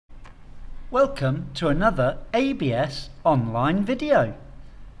Welcome to another ABS online video.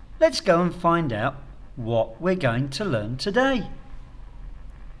 Let's go and find out what we're going to learn today.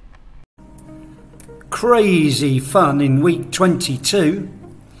 Crazy fun in week 22.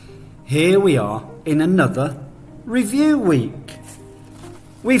 Here we are in another review week.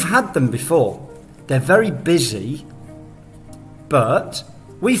 We've had them before. They're very busy, but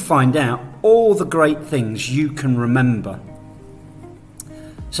we find out all the great things you can remember.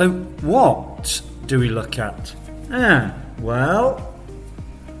 So what do we look at? Well,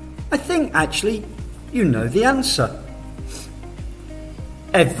 I think actually you know the answer.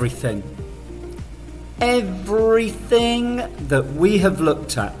 Everything. Everything that we have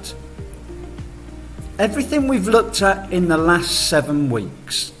looked at. Everything we've looked at in the last 7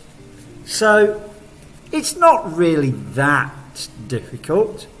 weeks. So it's not really that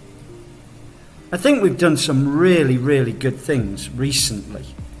difficult. I think we've done some really good things recently.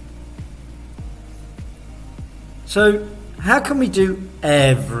 So how can we do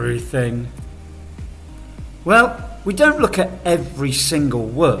everything? Well, we don't look at every single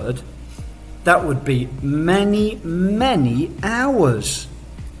word. That would be many hours.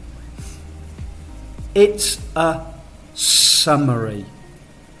 It's a summary.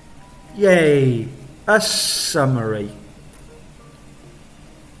 Yay, a summary.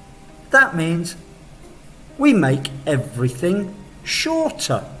 That means we make everything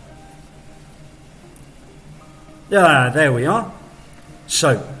shorter. There we are.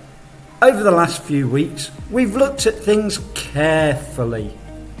 So, over the last few weeks, we've looked at things carefully.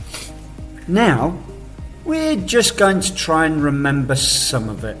 Now, we're just going to try and remember some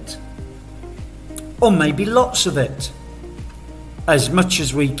of it. Or maybe lots of it. As much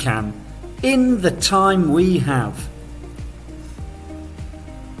as we can, in the time we have.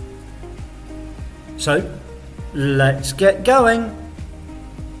 So, let's get going.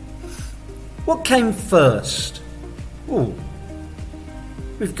 What came first? Oh,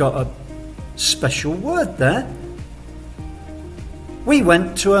 we've got a special word there. We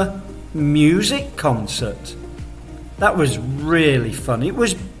went to a music concert. That was really fun. It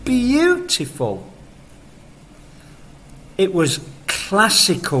was beautiful. It was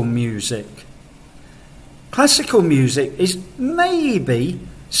classical music. Classical music is maybe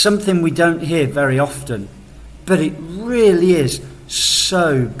something we don't hear very often, but it really is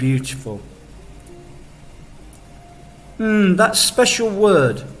so beautiful. That special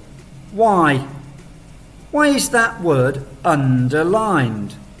word. Why? Why is that word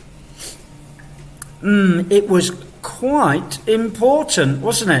underlined? It was quite important,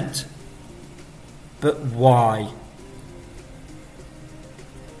 wasn't it? But why?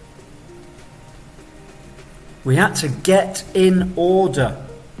 We had to get in order.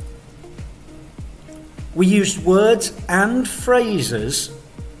 We used words and phrases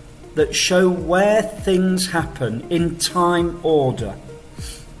that show where things happen in time order.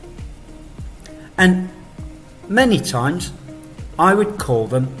 And many times I would call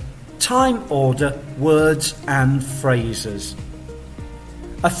them time order words and phrases.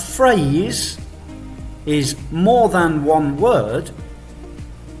 A phrase is more than one word,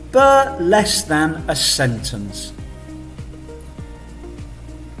 but less than a sentence.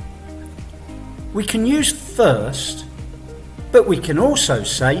 We can use first, but we can also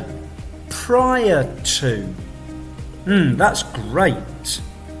say prior to. That's great.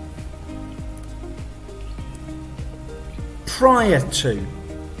 Prior to.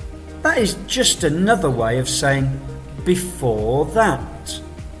 That is just another way of saying before that.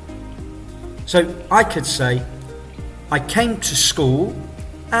 So I could say, I came to school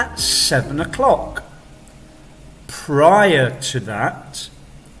at 7 o'clock. Prior to that,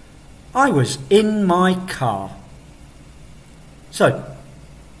 I was in my car. So,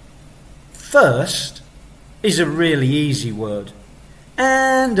 first is a really easy word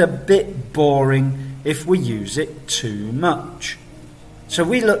and a bit boring if we use it too much. So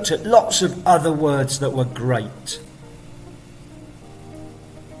we looked at lots of other words that were great.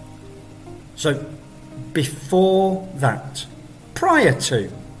 So, before that, prior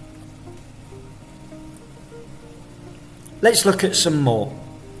to. Let's look at some more.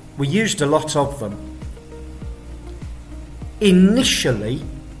 We used a lot of them. Initially,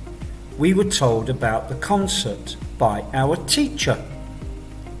 we were told about the concert by our teacher.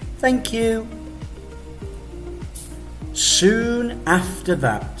 Thank you. Soon after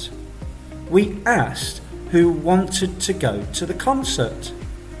that, we asked who wanted to go to the concert.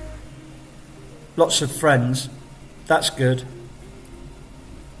 Lots of friends. That's good.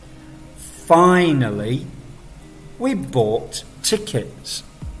 Finally, we bought tickets.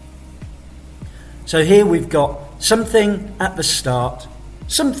 So here we've got something at the start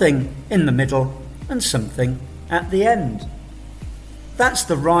something in the middle and something at the end. That's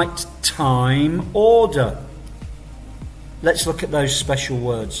the right time order. Let's look at those special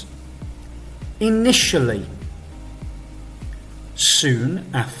words. Initially, soon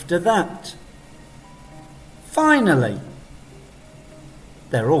after that, finally.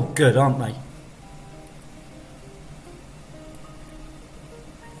 They're all good, aren't they?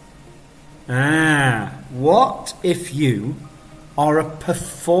 What if you are a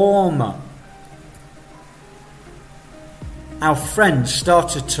performer? Our friend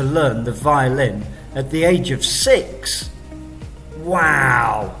started to learn the violin at the age of 6.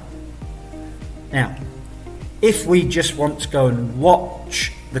 Wow! Now, if we just want to go and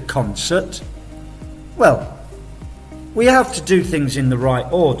watch the concert, well, we have to do things in the right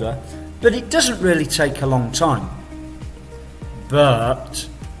order, but it doesn't really take a long time. But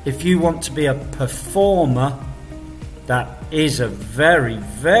if you want to be a performer, that is a very,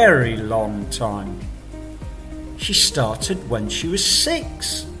 very long time. She started when she was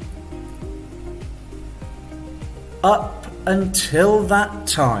 6. Up until that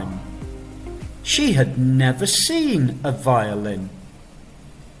time, she had never seen a violin.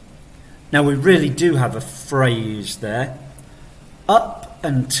 Now we really do have a phrase there. Up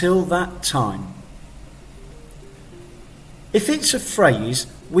until that time. If it's a phrase,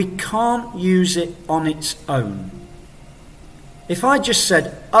 we can't use it on its own. If I just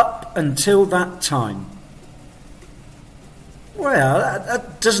said up until that time, well,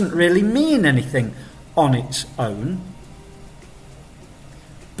 that doesn't really mean anything on its own.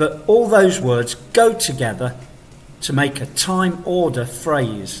 But all those words go together to make a time order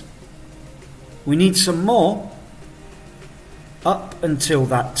phrase. We need some more. Up until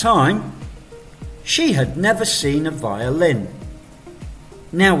that time, she had never seen a violin.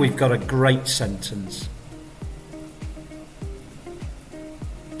 Now we've got a great sentence.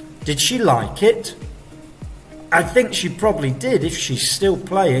 Did she like it? I think she probably did if she's still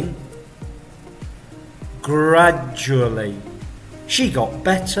playing. Gradually, she got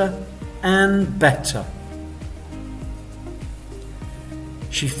better and better.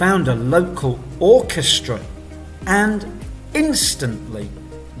 She found a local orchestra and instantly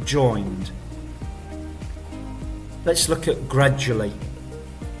joined. Let's look at gradually.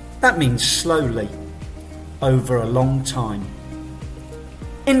 That means slowly, over a long time.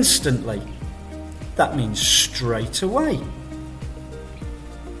 Instantly, that means straight away.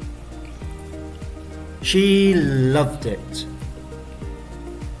 She loved it.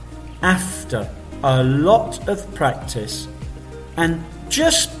 After a lot of practice and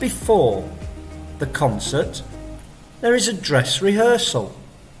just before the concert, there is a dress rehearsal.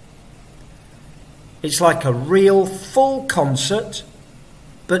 It's like a real full concert,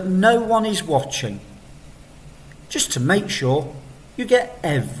 but no one is watching, just to make sure you get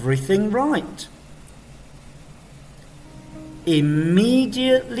everything right.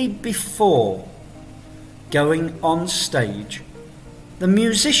 Immediately before going on stage, the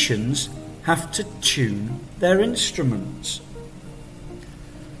musicians have to tune their instruments.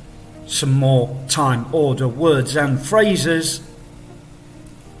 Some more time order words and phrases.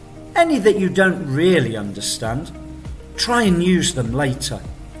 Any that you don't really understand, try and use them later.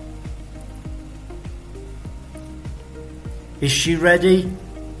 Is she ready?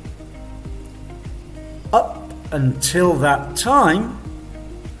 Up until that time,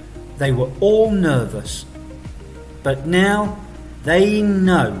 they were all nervous, but now they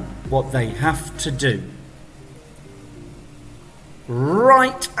know what they have to do.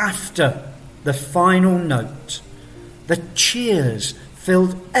 Right after the final note, the cheers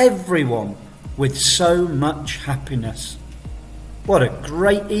filled everyone with so much happiness. What a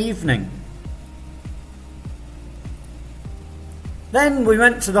great evening! Then we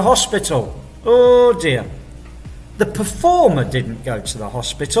went to the hospital. Oh dear. The performer didn't go to the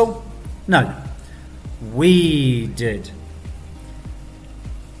hospital. No, we did.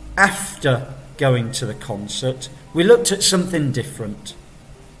 After going to the concert, we looked at something different.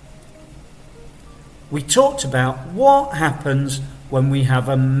 We talked about what happens when we have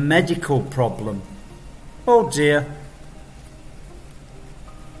a medical problem. Oh dear.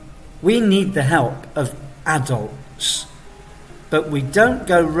 We need the help of adults, but we don't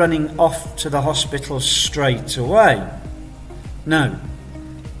go running off to the hospital straight away. No,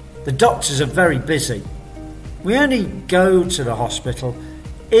 the doctors are very busy. We only go to the hospital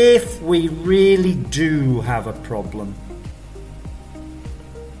if we really do have a problem.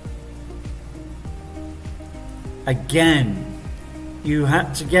 Again, you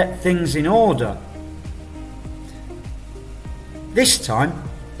had to get things in order. This time,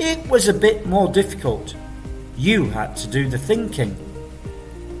 it was a bit more difficult. You had to do the thinking.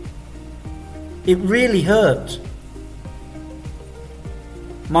 It really hurt.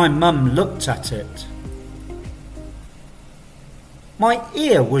 My mum looked at it. My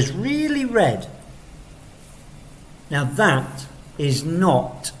ear was really red. Now that is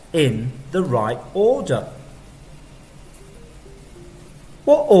not in the right order.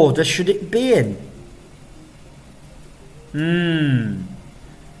 What order should it be in?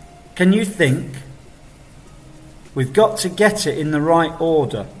 Can you think? We've got to get it in the right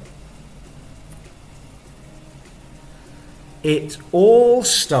order. It all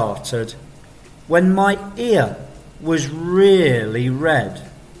started when my ear was really red.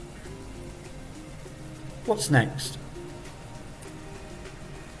 What's next?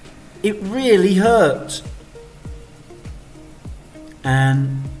 It really hurt.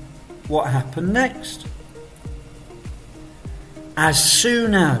 And what happened next? As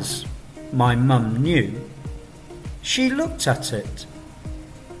soon as my mum knew, she looked at it.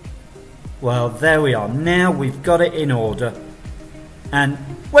 Well, there we are. Now we've got it in order. And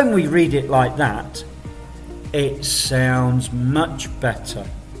when we read it like that, it sounds much better.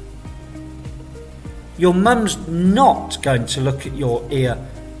 Your mum's not going to look at your ear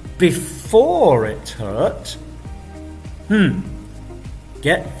before it hurt.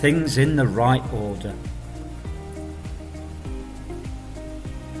 Get things in the right order.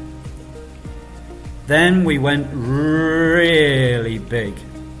 Then we went really big.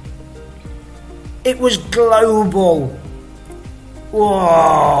 It was global.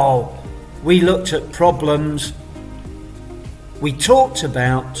 Whoa! We looked at problems. We talked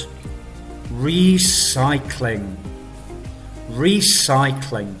about recycling.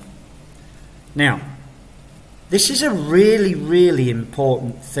 Recycling. Now, this is a really, really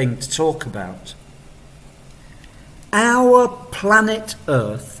important thing to talk about. Our planet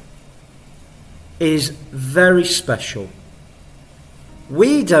Earth is very special.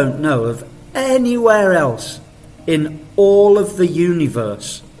 We don't know of anywhere else in all of the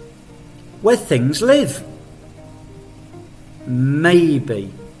universe where things live.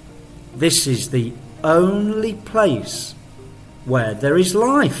 Maybe this is the only place where there is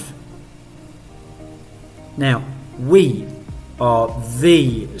life. Now, we are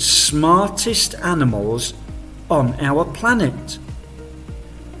the smartest animals on our planet.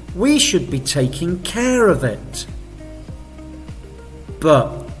 We should be taking care of it.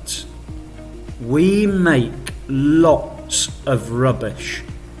 But we make lots of rubbish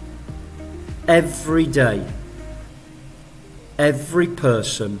every day. Every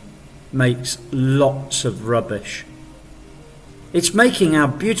person makes lots of rubbish. It's making our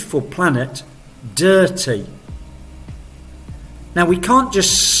beautiful planet dirty. Now, we can't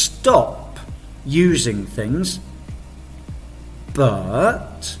just stop using things,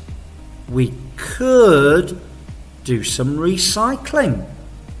 but we could do some recycling.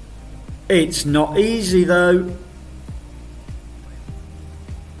 It's not easy though.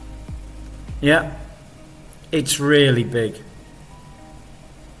 Yeah, it's really big.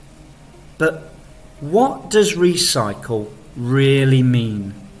 But what does recycle really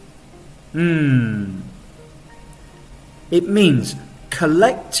mean? It means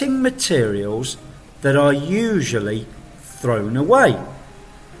collecting materials that are usually thrown away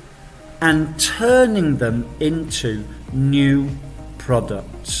and turning them into new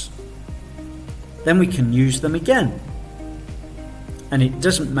products. Then we can use them again. And it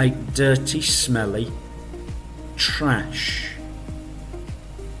doesn't make dirty, smelly trash.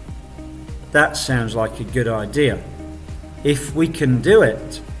 That sounds like a good idea, if we can do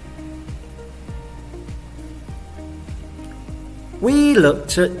it. We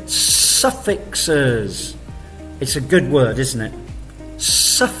looked at suffixes. It's a good word, isn't it?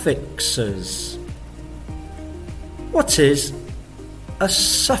 Suffixes. What is a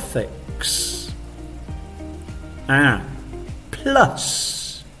suffix?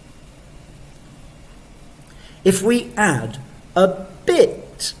 Plus. If we add a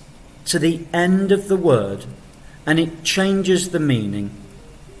bit to the end of the word and it changes the meaning,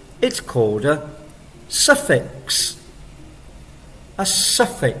 it's called a suffix. A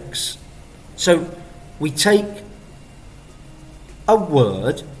suffix. So we take a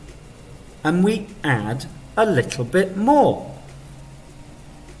word and we add a little bit more.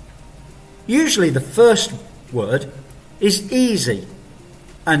 Usually the first word is easy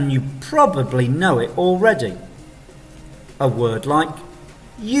and you probably know it already. A word like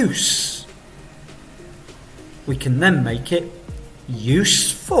use. We can then make it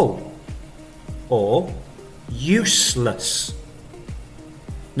useful or useless.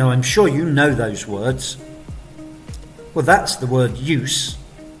 Now, I'm sure you know those words. Well, that's the word use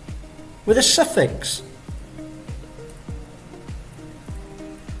with a suffix.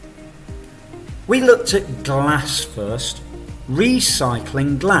 We looked at glass first,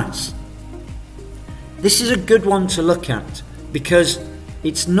 recycling glass. This is a good one to look at because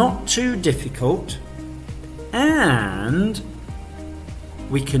it's not too difficult and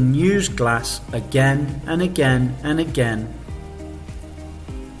we can use glass again and again and again.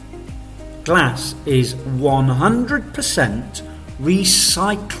 Glass is 100%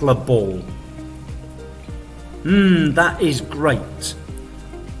 recyclable. That is great.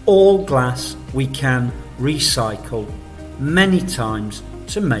 All glass we can recycle many times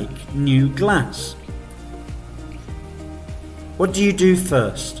to make new glass. What do you do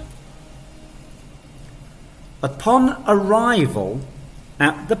first? Upon arrival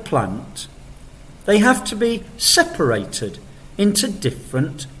at the plant, they have to be separated into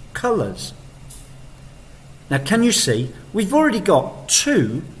different colours. Now, can you see we've already got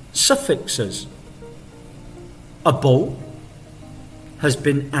two suffixes? A bull has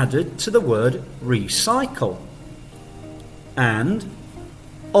been added to the word recycle, and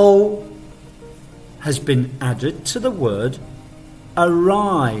ol has been added to the word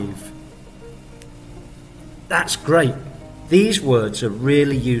arrive. That's great. These words are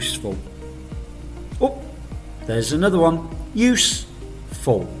really useful. Oh, there's another one.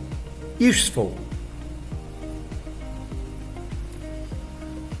 Useful. Useful.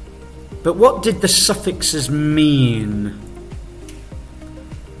 But what did the suffixes mean?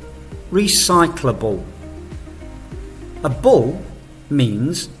 Recyclable. A bull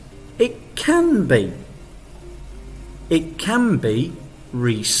means it can be. It can be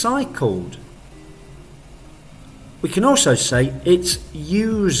recycled. We can also say it's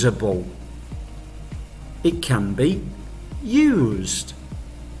usable. It can be used.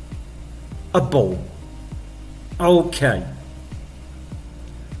 A bull. Okay.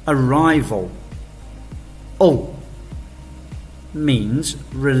 Arrival. Oh means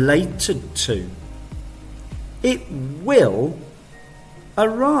related to. It will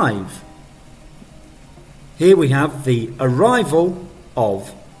arrive. Here we have the arrival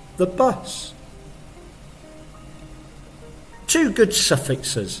of the bus. Two good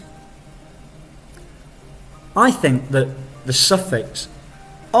suffixes. I think that the suffix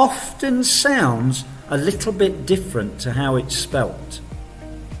often sounds a little bit different to how it's spelt.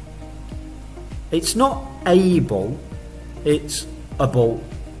 It's not able, it's able.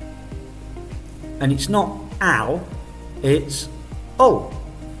 And it's not ow, it's oh.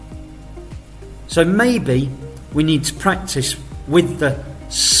 So maybe we need to practice with the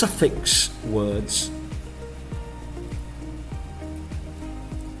suffix words.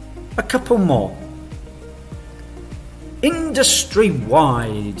 A couple more.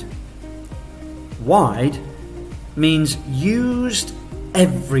 Industry-wide. Wide means used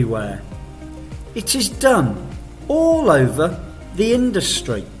everywhere. It is done all over the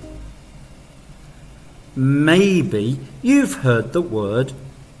industry. Maybe you've heard the word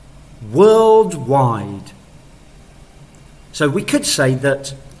worldwide. So we could say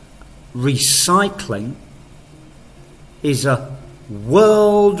that recycling is a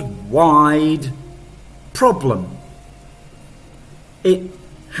worldwide problem. It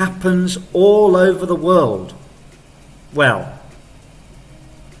happens all over the world. Well,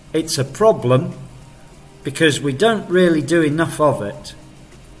 it's a problem because we don't really do enough of it.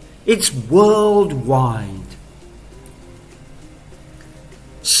 It's worldwide.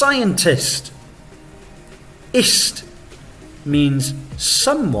 Scientist. Ist means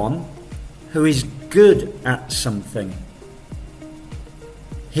someone who is good at something.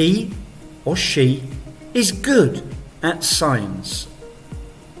 He or she is good at science.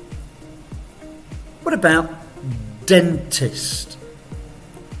 What about dentist?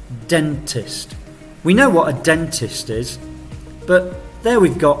 Dentist. We know what a dentist is, but there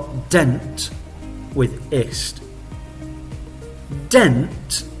we've got dent with ist.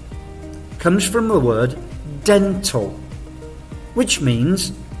 Dent comes from the word dental, which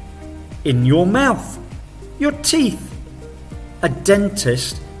means in your mouth, your teeth. A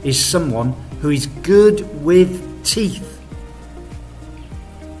dentist is someone who is good with teeth.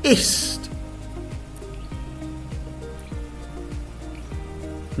 Ist.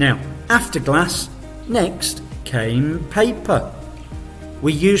 Now, after glass, next came paper.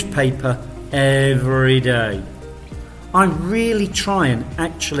 We use paper every day. I really try and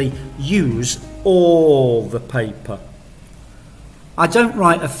actually use all the paper. I don't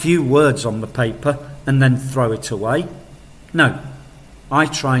write a few words on the paper and then throw it away. No, I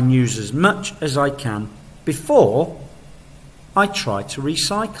try and use as much as I can before I try to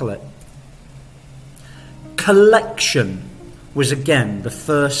recycle it. Collection was again the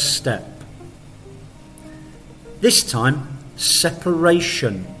first step. This time,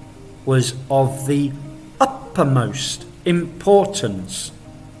 separation was of the uppermost importance.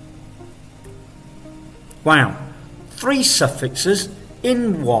 Wow, 3 suffixes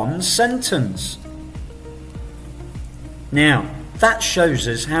in one sentence. Now, that shows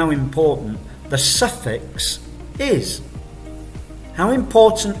us how important the suffix is. How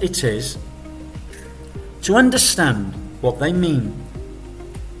important it is to understand what they mean.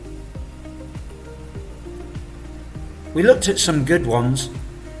 We looked at some good ones.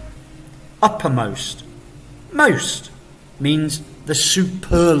 Uppermost. Most means the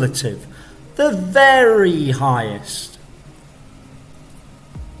superlative, the very highest.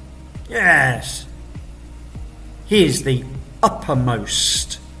 Yes, he is the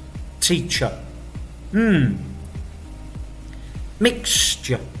uppermost teacher.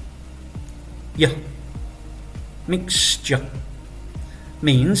 Mixture. Yeah. Mixture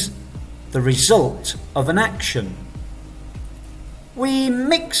means the result of an action. We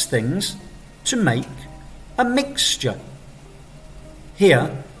mix things to make a mixture.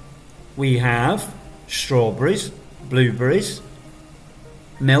 Here we have strawberries, blueberries,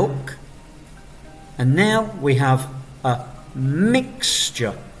 milk, and now we have a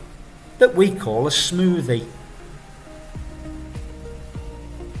mixture that we call a smoothie.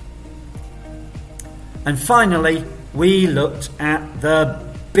 And finally, we looked at the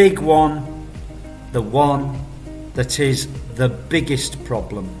big one, the one that is the biggest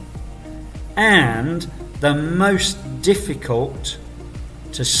problem and the most difficult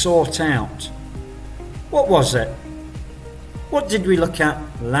to sort out. What was it? What did we look at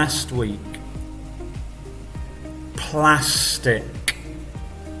last week? Plastic.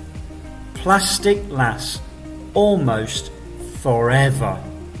 Plastic lasts almost forever.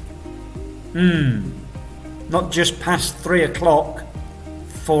 Not just past 3 o'clock,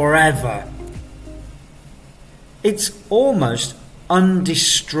 forever. It's almost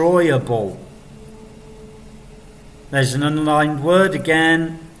undestroyable. There's an underlined word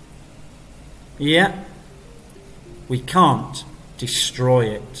again. Yeah, we can't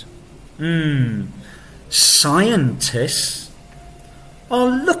destroy it. Scientists are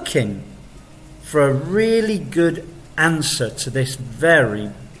looking for a really good answer to this very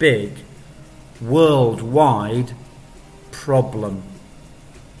big worldwide problem.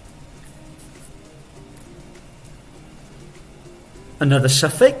 Another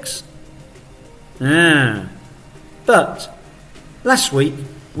suffix? But last week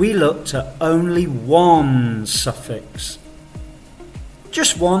we looked at only one suffix.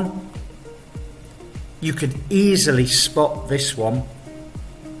 Just one. You could easily spot this one.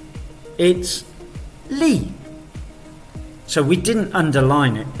 It's li. So we didn't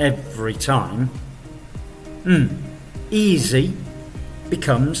underline it every time. Easy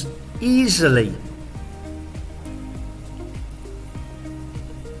becomes easily.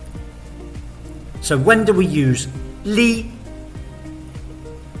 So when do we use li?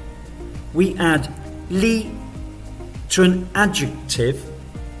 We add li to an adjective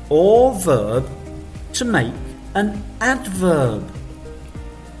or verb to make an adverb.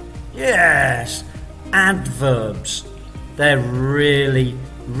 Yes, adverbs. They're really,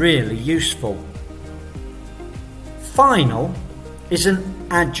 really useful. Final is an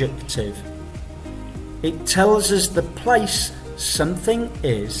adjective. It tells us the place something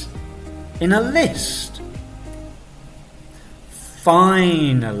is in a list.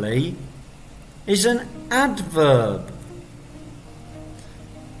 Finally is an adverb.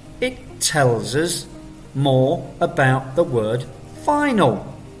 It tells us more about the word final.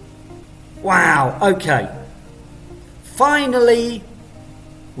 Wow, okay. Finally,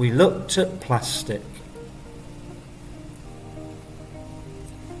 we looked at plastic.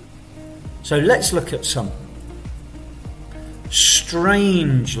 So let's look at some.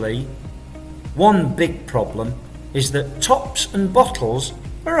 Strangely, one big problem is that tops and bottles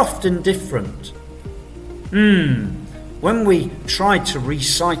are often different. When we try to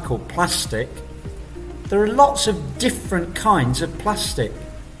recycle plastic, there are lots of different kinds of plastic.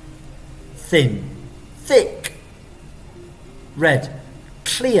 Thin, thick, red,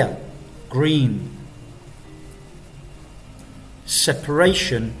 clear, green.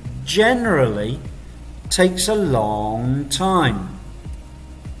 Separation generally takes a long time.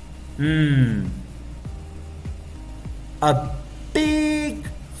 A big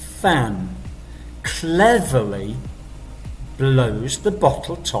fan cleverly blows the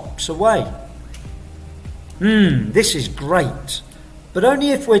bottle tops away. This is great, but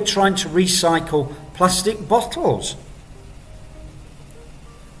only if we're trying to recycle plastic bottles.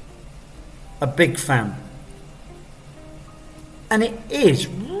 A big fan. And it is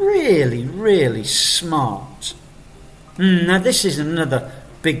really, really smart. Now this is another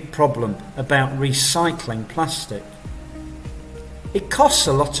big problem about recycling plastic. It costs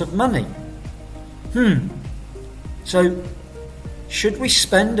a lot of money. So should we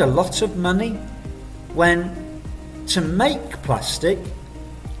spend a lot of money when to make plastic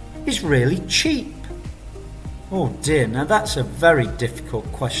is really cheap? Oh dear, now that's a very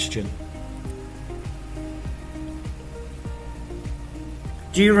difficult question.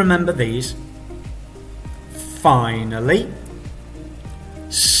 Do you remember these? Finally,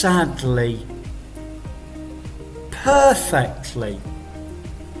 sadly, perfectly,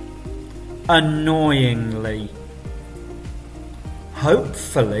 annoyingly,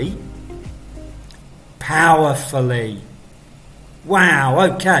 hopefully, powerfully.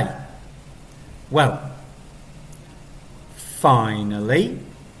 Wow, okay. Well, finally,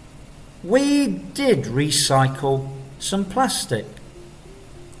 we did recycle some plastic.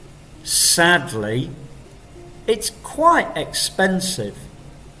 Sadly, it's quite expensive.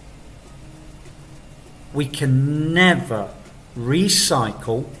 We can never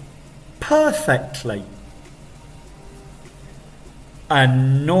recycle perfectly.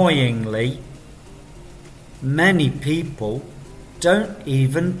 Annoyingly, many people don't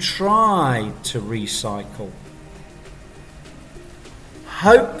even try to recycle.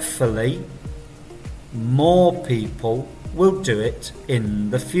 Hopefully, more people will do it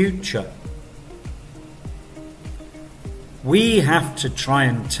in the future. We have to try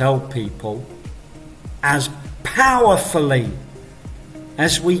and tell people as powerfully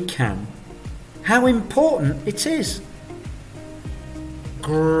as we can how important it is.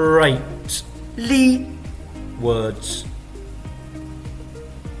 Greatly words.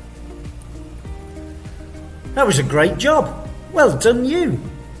 That was a great job. Well done you.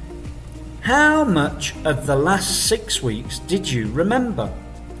 How much of the last 6 weeks did you remember?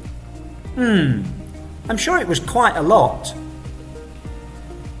 I'm sure it was quite a lot.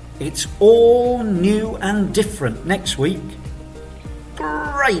 It's all new and different next week.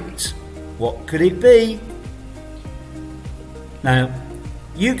 Great! What could it be? Now,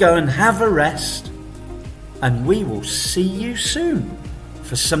 you go and have a rest, and we will see you soon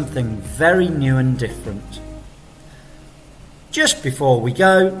for something very new and different. Just before we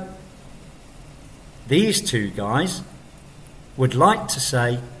go, these two guys would like to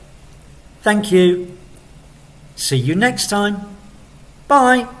say thank you. See you next time.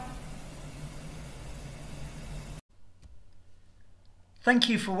 Bye. Thank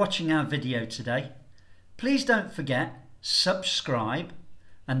you for watching our video today. Please don't forget, subscribe,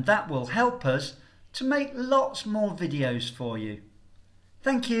 and that will help us to make lots more videos for you.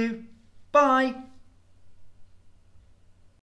 Thank you. Bye.